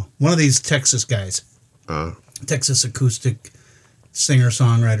 I don't know. One of these Texas guys. Texas acoustic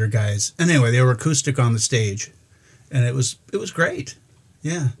singer-songwriter guys. And anyway, they were acoustic on the stage. And it was great.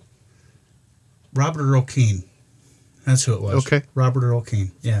 Yeah. Robert Earl Keen. That's who it was. Okay. Robert Earl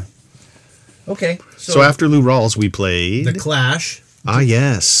Keen. Yeah. Okay. So after Lou Rawls, we played The Clash.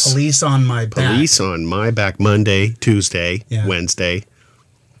 yes, Police on My Back. Police on My Back. Monday, Tuesday, Yeah. Wednesday.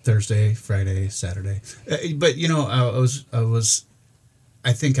 Thursday, Friday, Saturday. But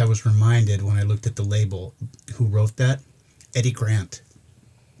I think I was reminded when I looked at the label who wrote that. Eddie Grant.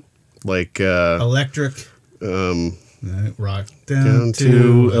 Like Electric. Rock down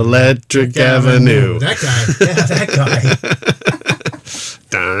to Electric Avenue. That guy. Yeah, that guy.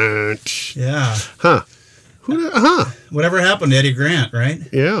 Dun. Yeah. Huh. Whatever happened to Eddie Grant, right?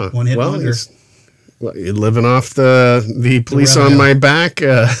 Yeah. One hit wonder. You're living off the Police on revenue. My Back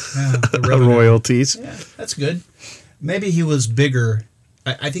The revenue. royalties. Yeah, that's good. Maybe he was bigger.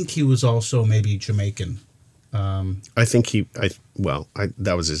 I think he was also maybe Jamaican I think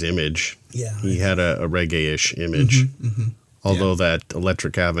that was his image. Yeah. He had a reggae-ish image. Mm-hmm. Although that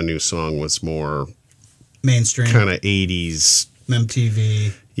Electric Avenue song was more Mainstream. kind of 80s.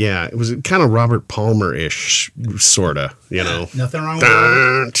 MTV. Yeah, it was kind of Robert Palmer-ish, sort of, you know. Nothing wrong with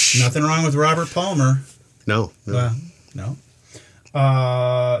Robert. Nothing wrong with Robert Palmer. No. No.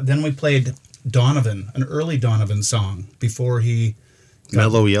 Then we played Donovan, an early Donovan song before he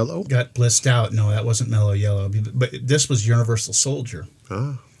Mellow Yellow? got blissed out. No, that wasn't Mellow Yellow. But this was Universal Soldier.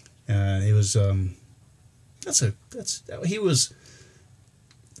 Ah. He was he was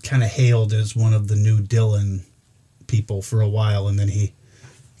kind of hailed as one of the new Dylan people for a while, and then he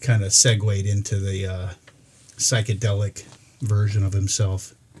kind of segued into the psychedelic version of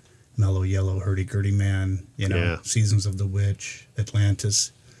himself. Mellow Yellow, Hurdy-Gurdy Man, Seasons of the Witch,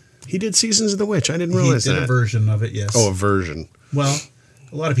 Atlantis. He did Seasons of the Witch. I didn't realize that. He did a version of it, yes. Oh, a version. Well,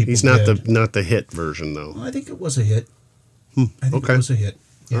 a lot of people He's did. not the hit version, though. Well, I think it was a hit. I think okay. it was a hit.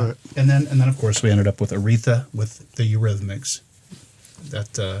 Yeah. All right. And then of course we ended up with Aretha with the Eurythmics.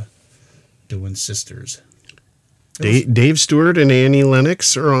 That doing Sisters. Dave Stewart and Annie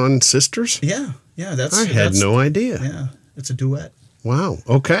Lennox are on Sisters? Yeah. I had no idea. Yeah, it's a duet. Wow.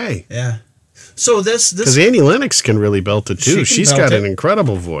 Okay. Yeah. So this because Annie Lennox can really belt it too. She's got an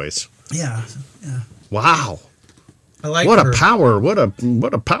incredible voice. Yeah. Wow. I like what her. a power! What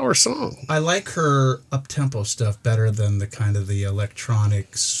a power song. I like her up tempo stuff better than the kind of the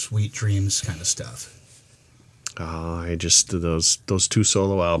electronic Sweet Dreams kind of stuff. I just those two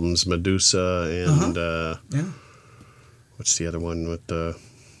solo albums, Medusa and what's the other one with the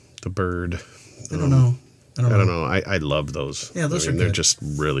bird? I don't know. I love those. Yeah, those are they're good. just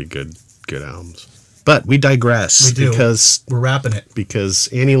really good albums. But we digress. We do. Because we're wrapping it. Because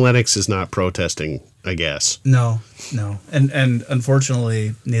Annie Lennox is not protesting, I guess. No. And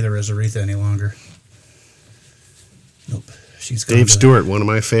unfortunately neither is Aretha any longer. Nope. She's gone. Dave Stewart, one of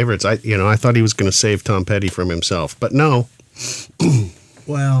my favorites. I thought he was going to save Tom Petty from himself, but no.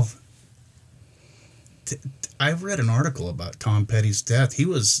 Well, I read an article about Tom Petty's death. He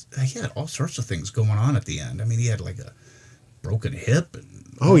had all sorts of things going on at the end. I mean, he had like a broken hip.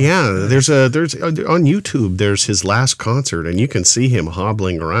 There's on YouTube. There's his last concert, and you can see him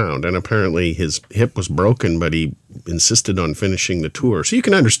hobbling around. And apparently, his hip was broken, but he insisted on finishing the tour. So you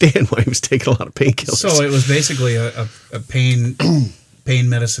can understand why he was taking a lot of painkillers. So it was basically a pain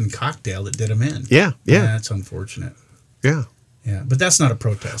medicine cocktail that did him in. Yeah. That's unfortunate. Yeah. Yeah, but that's not a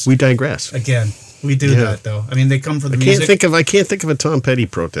protest. We digress. Again, we do that though. I mean, they come for the music. I can't think of a Tom Petty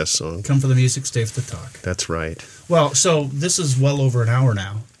protest song. Come for the music, stay for the talk. That's right. Well, so this is well over an hour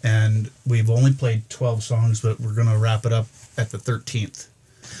now, and we've only played 12 songs, but we're going to wrap it up at the 13th.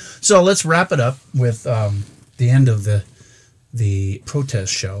 So let's wrap it up with the end of the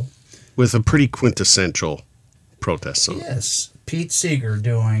protest show. With a pretty quintessential protest song. Yes. Pete Seeger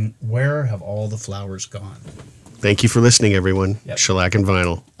doing Where Have All the Flowers Gone? Thank you for listening, everyone. Yep. Shellac and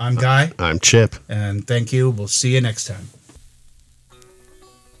Vinyl. I'm Guy. I'm Chip. And thank you. We'll see you next time.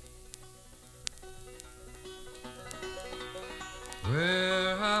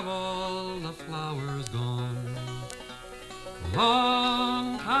 Where have all the flowers gone?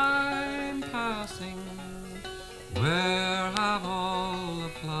 Long time passing. Where have all the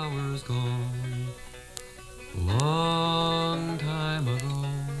flowers gone? Long time ago.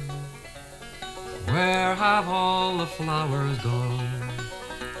 Where have all the flowers gone?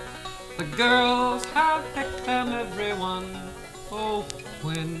 The girls have picked them, everyone. Oh,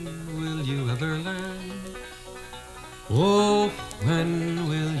 when will you ever learn? Oh, when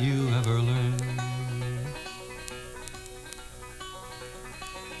will you ever learn?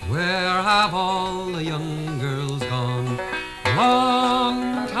 Where have all the young girls gone?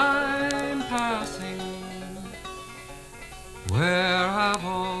 Long time passing. Where have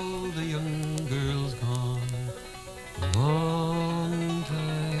all the young girls gone? Long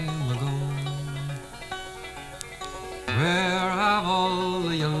time ago. Where have all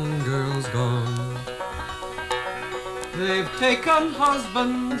the young girls gone? They've taken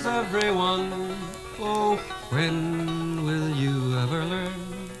husbands, everyone. Oh, when will you ever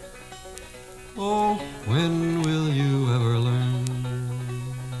learn? Oh, when will you ever learn?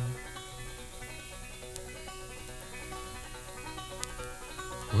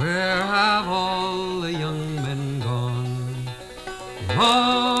 Where have all the young men gone?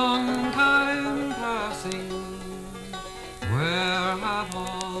 Long time passing. Where have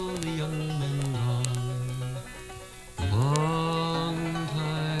all the young men gone? Long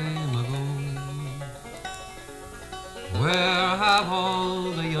time ago. Where have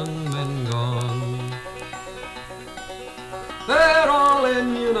all the young men gone? They're all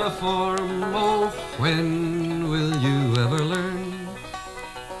in uniform. Oh, when